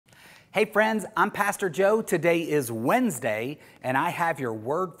Hey friends, I'm Pastor Joe. Today is Wednesday, and I have your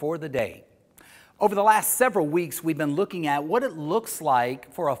word for the day. Over the last several weeks, we've been looking at what it looks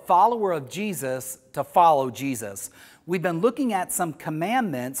like for a follower of Jesus to follow Jesus. We've been looking at some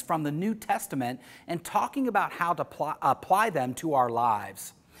commandments from the New Testament and talking about how to apply them to our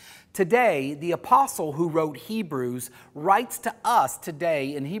lives. Today, the apostle who wrote Hebrews writes to us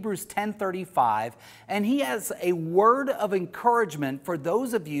today in Hebrews 10:35, and he has a word of encouragement for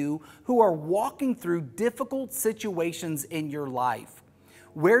those of you who are walking through difficult situations in your life.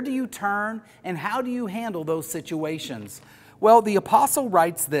 Where do you turn and how do you handle those situations? Well, the apostle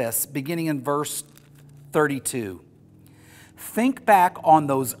writes this beginning in verse 32. Think back on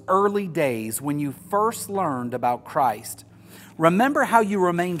those early days when you first learned about Christ. Remember how you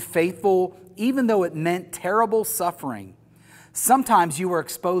remained faithful even though it meant terrible suffering. Sometimes you were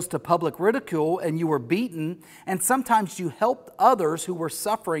exposed to public ridicule and you were beaten, and sometimes you helped others who were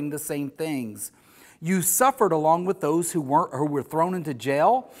suffering the same things. You suffered along with those who were thrown into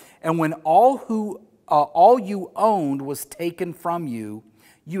jail, and when all you owned was taken from you,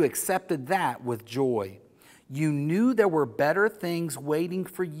 you accepted that with joy. You knew there were better things waiting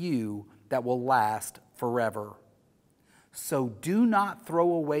for you that will last forever. So do not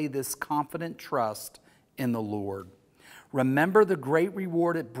throw away this confident trust in the Lord. Remember the great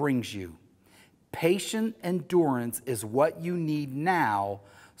reward it brings you. Patient endurance is what you need now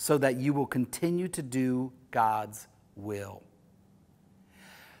so that you will continue to do God's will.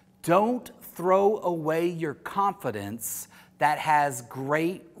 Don't throw away your confidence that has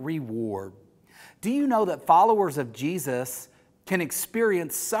great reward. Do you know that followers of Jesus can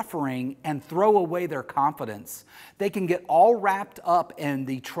experience suffering and throw away their confidence? They can get all wrapped up in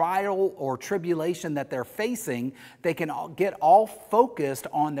the trial or tribulation that they're facing. They can get all focused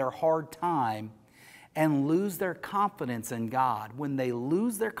on their hard time and lose their confidence in God. When they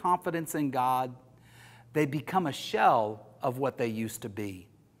lose their confidence in God, they become a shell of what they used to be.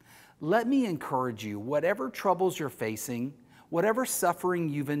 Let me encourage you, whatever troubles you're facing, whatever suffering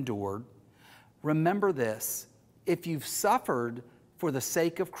you've endured, remember this. If you've suffered for the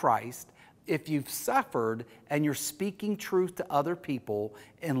sake of Christ, if you've suffered and you're speaking truth to other people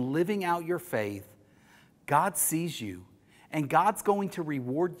and living out your faith, God sees you, and God's going to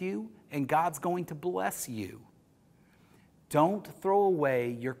reward you, and God's going to bless you. Don't throw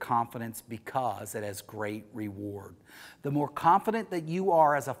away your confidence because it has great reward. The more confident that you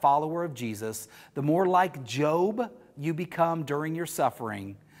are as a follower of Jesus, the more like Job you become during your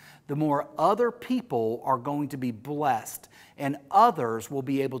suffering, the more other people are going to be blessed, and others will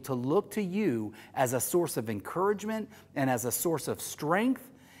be able to look to you as a source of encouragement and as a source of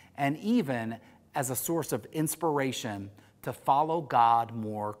strength and even as a source of inspiration to follow God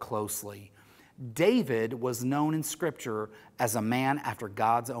more closely. David was known in Scripture as a man after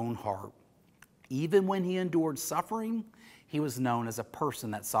God's own heart. Even when he endured suffering, he was known as a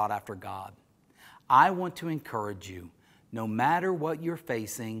person that sought after God. I want to encourage you, no matter what you're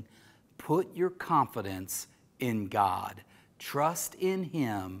facing, put your confidence in God. Trust in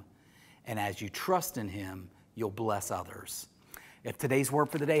Him, and as you trust in Him, you'll bless others. If today's word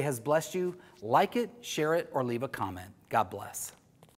for the day has blessed you, like it, share it, or leave a comment. God bless.